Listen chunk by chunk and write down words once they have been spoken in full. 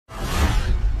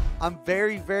I'm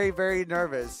very, very, very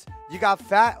nervous. You got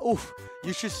fat? Oof.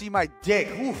 You should see my dick.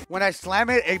 Oof. When I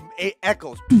slam it, it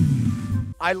echoes.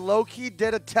 I low-key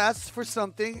did a test for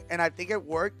something, and I think it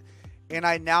worked. And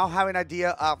I now have an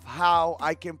idea of how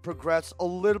I can progress a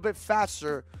little bit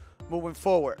faster moving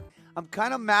forward. I'm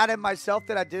kind of mad at myself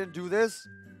that I didn't do this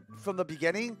from the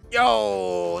beginning.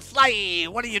 Yo, Sly,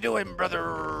 what are you doing,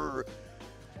 brother?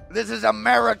 This is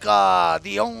America.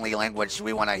 The only language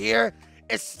we want to hear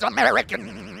is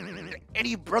American.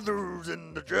 Any brothers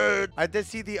in the jet? I did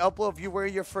see the upload of you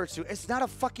wearing your fursuit. It's not a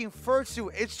fucking fursuit.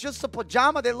 It's just a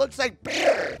pajama that looks like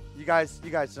beer. You guys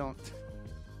don't.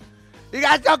 You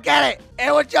guys don't get it.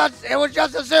 It was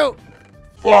just a suit.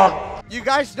 Fuck. You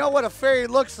guys know what a fairy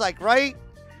looks like, right?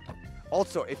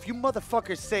 Also, if you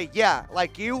motherfuckers say yeah,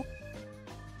 like you.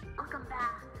 Welcome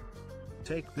back.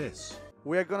 Take this.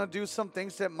 We're gonna do some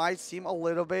things that might seem a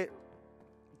little bit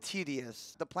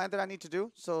tedious. The plan that I need to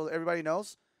do, so everybody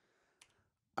knows,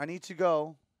 I need to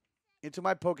go into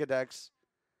my Pokedex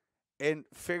and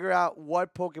figure out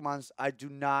what Pokemons I do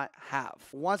not have.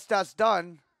 Once that's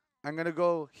done, I'm gonna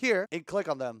go here and click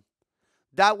on them.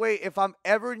 That way, if I'm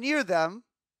ever near them,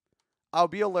 I'll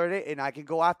be alerted and I can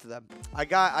go after them. I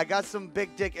got some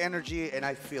big dick energy and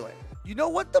I feel it. You know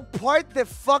what the part that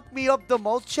fucked me up the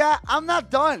most, chat? I'm not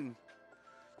done.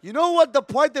 You know what the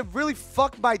part that really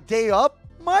fucked my day up?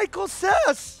 Michael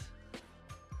says,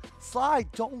 Sly,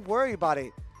 don't worry about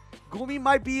it. Gumi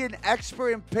might be an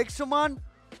expert in Pixelmon,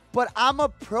 but I'm a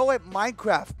pro at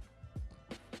Minecraft.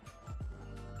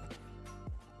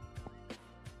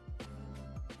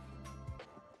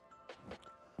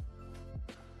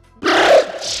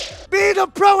 Being a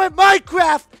pro at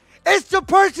Minecraft is the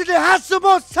person that has the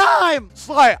most time.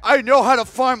 Sly, I know how to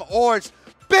farm ores.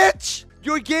 Bitch,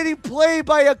 you're getting played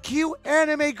by a cute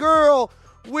anime girl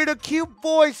with a cute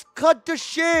voice. Cut the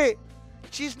shit.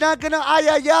 She's not gonna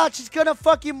she's gonna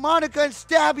fucking Monica and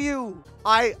stab you.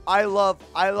 I love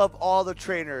all the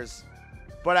trainers,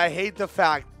 but I hate the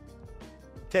fact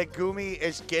that Gumi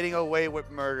is getting away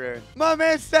with murder. My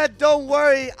man said, don't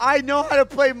worry, I know how to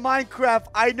play Minecraft.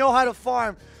 I know how to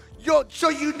farm. Yo, so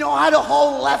you know how to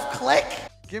hold left click?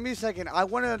 Give me a second. I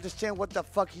want to understand what the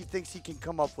fuck he thinks he can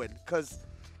come up with. Because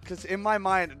in my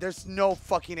mind, there's no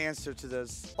fucking answer to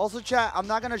this. Also, chat, I'm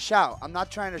not going to shout. I'm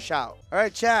not trying to shout. All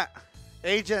right, chat.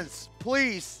 Agents,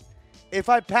 please, if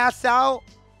I pass out,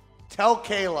 tell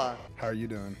Kayla. How are you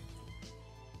doing?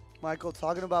 Michael,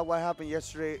 talking about what happened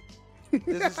yesterday.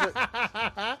 This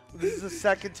is the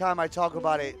second time I talk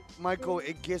about it. Michael,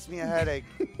 it gives me a headache.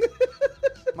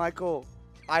 Michael,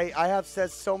 I have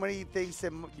said so many things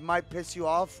that might piss you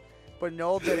off, but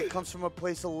know that it comes from a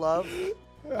place of love.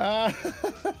 I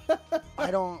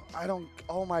don't,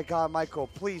 oh my God, Michael,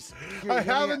 please. I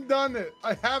haven't done it.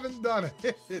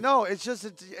 No, it's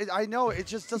just, I know, it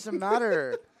just doesn't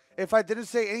matter. If I didn't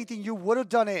say anything, you would have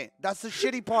done it. That's the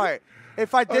shitty part.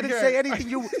 If I didn't say anything,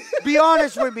 you, be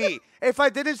honest with me. If I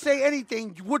didn't say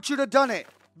anything, would you have done it?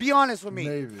 Be honest with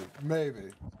me.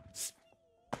 Maybe.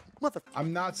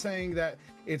 I'm not saying that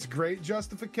it's great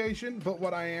justification, but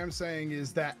what I am saying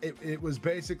is that it was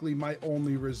basically my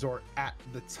only resort at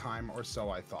the time, or so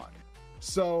I thought.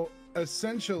 So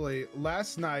essentially,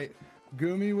 last night,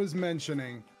 Gumi was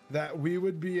mentioning that we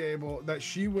would be able, that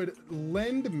she would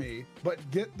lend me, but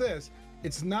get this,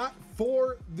 it's not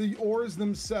for the ores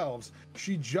themselves.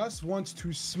 She just wants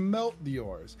to smelt the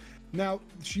ores. Now,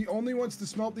 she only wants to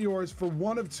smelt the ores for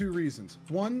one of two reasons.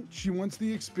 One, she wants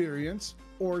the experience,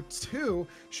 or two,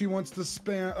 she wants to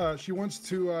spawn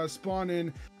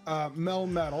in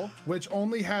Melmetal, which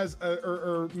only has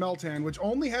or Meltan, which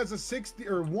only has a 60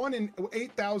 or 1 in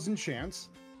 8,000 chance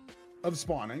of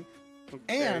spawning.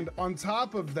 Okay. And on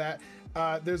top of that,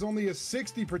 there's only a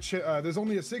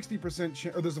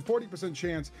 40%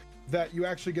 chance that you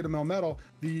actually get a Melmetal.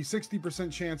 The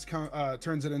 60% chance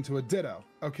turns it into a Ditto.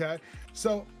 Okay,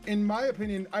 so in my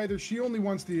opinion, either she only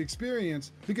wants the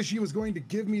experience because she was going to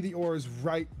give me the ores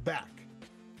right back.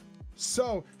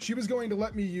 So she was going to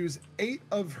let me use 8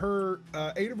 of her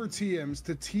TMs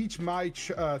to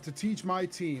teach my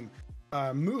team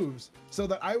moves, so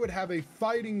that I would have a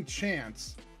fighting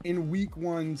chance in week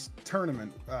 1's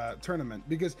tournament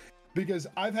because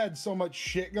I've had so much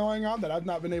shit going on that I've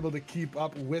not been able to keep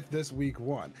up with this week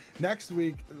 1. Next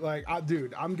week, like,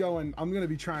 dude, I'm gonna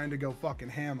be trying to go fucking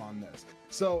ham on this.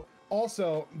 So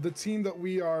also, the team that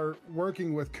we are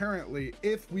working with currently,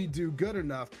 if we do good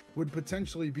enough, would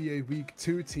potentially be a week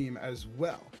 2 team as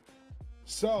well.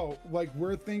 So, like,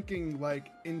 we're thinking,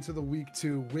 like, into the week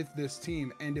 2 with this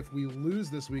team, and if we lose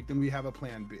this week, then we have a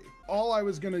plan B. All I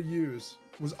was going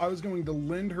to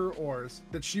lend her ores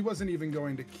that she wasn't even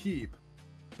going to keep,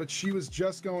 but she was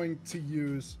just going to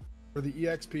use for the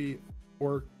EXP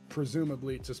or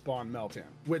presumably to spawn Meltan,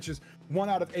 which is 1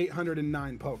 out of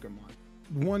 809 Pokemon.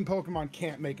 One Pokemon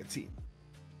can't make a team.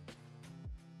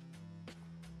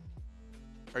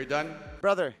 Are you done?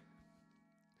 Brother.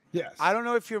 Yes. I don't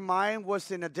know if your mind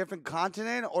was in a different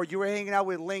continent or you were hanging out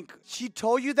with Link. She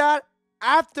told you that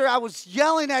after I was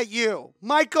yelling at you.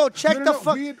 Michael, check the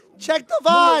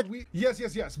VOD.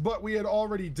 Yes. But we had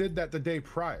already did that the day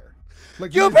prior.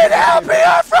 Like you've been helping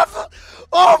her from.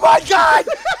 Oh my God!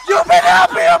 You've been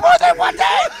helping her more than one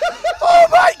day. Oh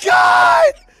my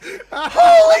God!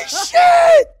 Holy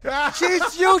shit!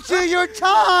 She's using your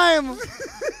time.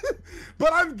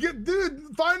 But dude,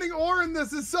 finding ore in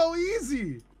this is so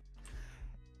easy.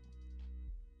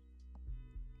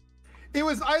 It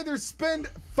was either spend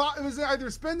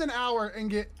an hour and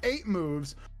get 8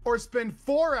 moves, or spend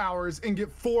 4 hours and get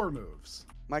 4 moves.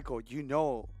 Michael, you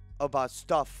know about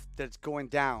stuff that's going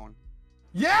down.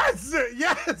 Yes,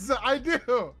 I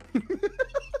do.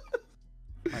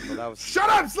 Michael, that was. Shut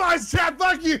up, Slice Chat.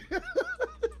 Fuck you.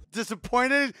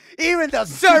 Disappointed? Even the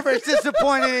server's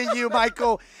disappointed in you,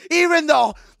 Michael. Even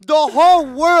the whole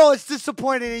world is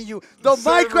disappointed in you. The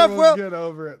Minecraft world. Get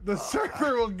over it. The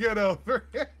server will get over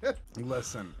it.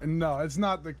 Listen, no, it's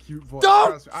not the cute voice.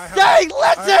 Don't say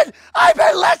listen. I've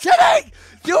been listening.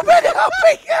 You've been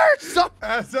helping here. So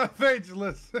SFH,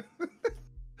 listen.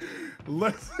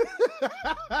 Listen.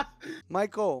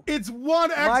 Michael. It's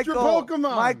one extra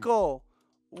Pokemon. Michael,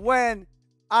 when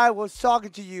I was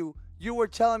talking to you, you were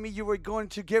telling me you were going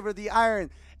to give her the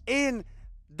iron. In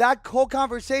that whole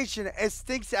conversation, as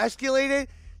things escalated,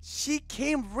 she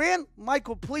ran.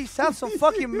 Michael, please have some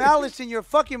fucking malice in your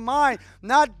fucking mind.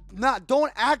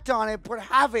 Don't act on it, but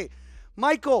have it.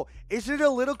 Michael, isn't it a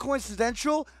little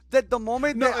coincidental that the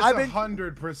moment that I've been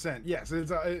 100%. Yes,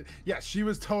 yes, she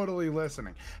was totally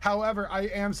listening. However, I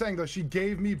am saying though, she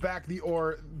gave me back the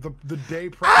ore the day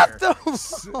prior.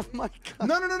 Oh my God.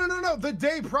 No. The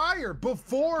day prior,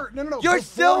 before. No. You're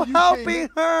still helping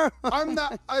her. I'm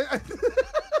not.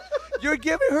 You're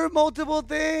giving her multiple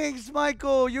things,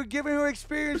 Michael. You're giving her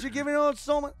experience. You're giving her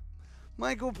so much.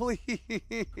 Michael, please.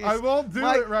 I won't do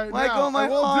it right Michael, now. I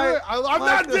won't do it. I'm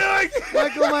not doing it.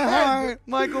 Michael, my heart.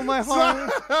 Michael, my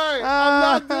heart. Sorry,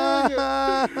 I'm not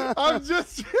doing it. I'm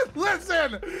just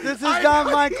listen. This is not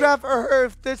Minecraft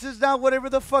Earth. This is not whatever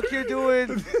the fuck you're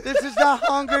doing. This is not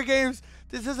Hunger Games.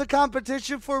 This is a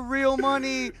competition for real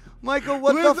money. Michael,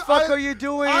 what the fuck are you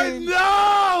doing? I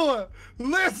know!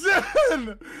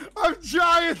 Listen! I'm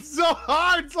trying so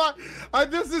hard. It's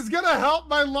like, this is going to help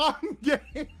my long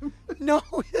game. No,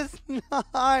 it's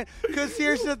not. Because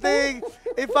here's the thing.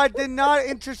 If I did not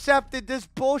intercepted this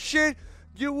bullshit,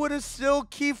 you would have still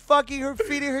keep fucking her,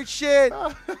 feeding her shit.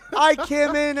 I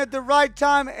came in at the right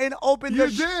time and opened the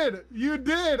You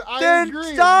did. I then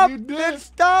agree. Stop. You did. Then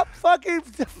stop fucking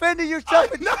defending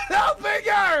yourself. I'm not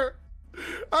helping her.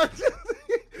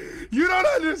 You don't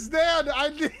understand. I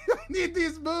need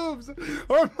these moves,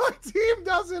 or my team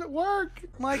doesn't work.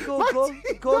 Michael,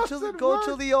 go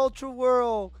to the Ultra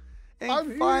World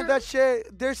and find that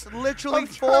shit. There's literally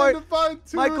 4.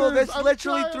 Michael, there's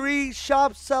literally 3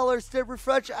 shop sellers that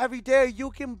refresh every day.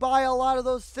 You can buy a lot of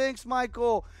those things,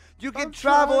 Michael. You can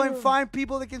travel and find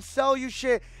people that can sell you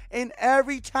shit in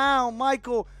every town,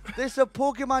 Michael. There's a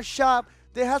Pokemon shop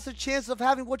that has a chance of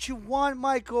having what you want,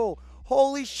 Michael.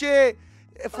 Holy shit.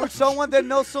 For someone that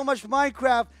knows so much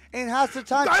Minecraft and has the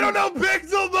time I don't know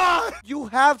Pixelmon! You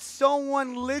have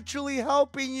someone literally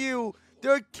helping you.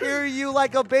 They're carrying you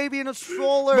like a baby in a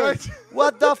stroller.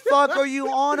 What the fuck are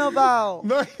you on about?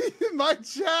 My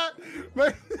chat,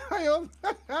 I only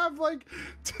have like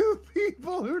 2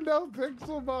 people who know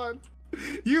Pixelmon.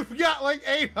 You've got like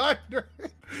 800.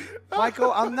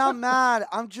 Michael, I'm not mad.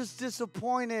 I'm just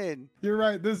disappointed. You're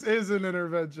right. This is an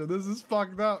intervention. This is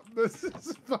fucked up. This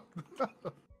is fucked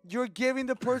up. You're giving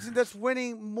the person that's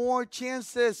winning more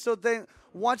chances. So then,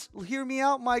 hear me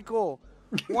out, Michael.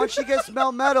 Once she gets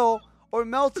Melmetal or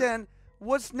Meltan,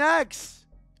 what's next?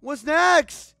 What's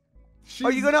next?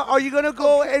 Are you gonna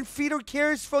go and feed her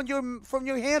carrots from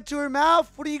your hand to her mouth?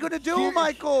 What are you gonna do,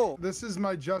 Michael? This is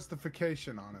my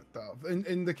justification on it, though.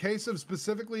 In the case of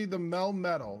specifically the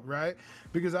Melmetal, right?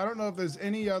 Because I don't know if there's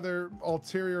any other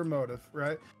ulterior motive,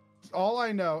 right? All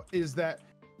I know is that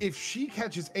if she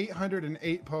catches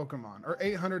 808 Pokemon or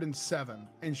 807,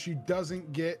 and she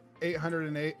doesn't get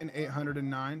 808 and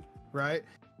 809, right?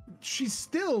 she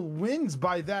still wins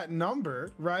by that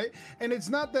number, right? And it's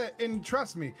not that, and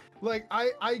trust me, like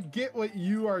I get what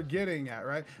you are getting at,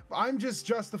 right? I'm just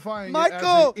justifying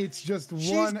Michael, it as it's just one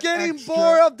she's getting extra...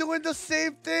 bored of doing the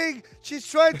same thing. She's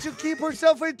trying to keep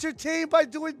herself entertained by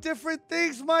doing different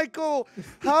things, Michael.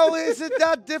 How is it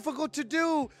that difficult to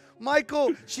do?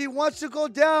 Michael, she wants to go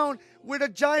down with a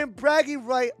giant bragging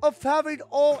right of having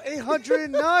all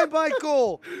 809,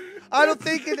 Michael. I don't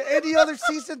think in any other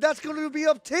season that's going to be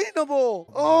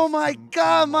obtainable. Oh my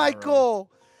God, Michael.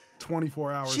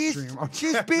 24-hour stream.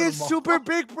 She's being super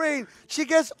big brain. She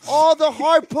gets all the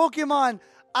hard Pokemon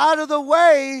out of the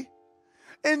way,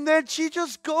 and then she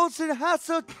just goes and has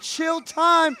a chill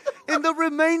time in the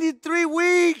remaining 3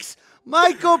 weeks.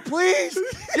 Michael, please.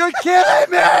 You're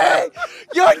killing me.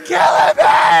 You're killing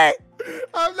me.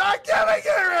 I'm not killing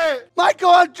her. Michael,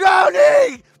 I'm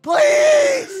drowning.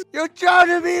 Please. You're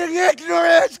drowning me in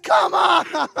ignorance. Come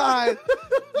on.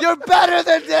 You're better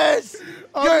than this.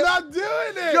 I'm not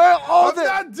doing it. You're older.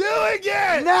 I'm not doing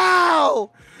it.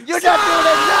 Now. You're not doing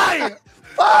it now.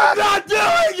 Fuck. I'm not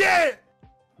doing it.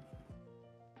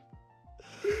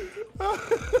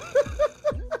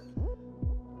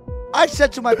 I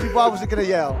said to my people I wasn't going to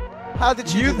yell. How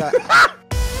did you do that?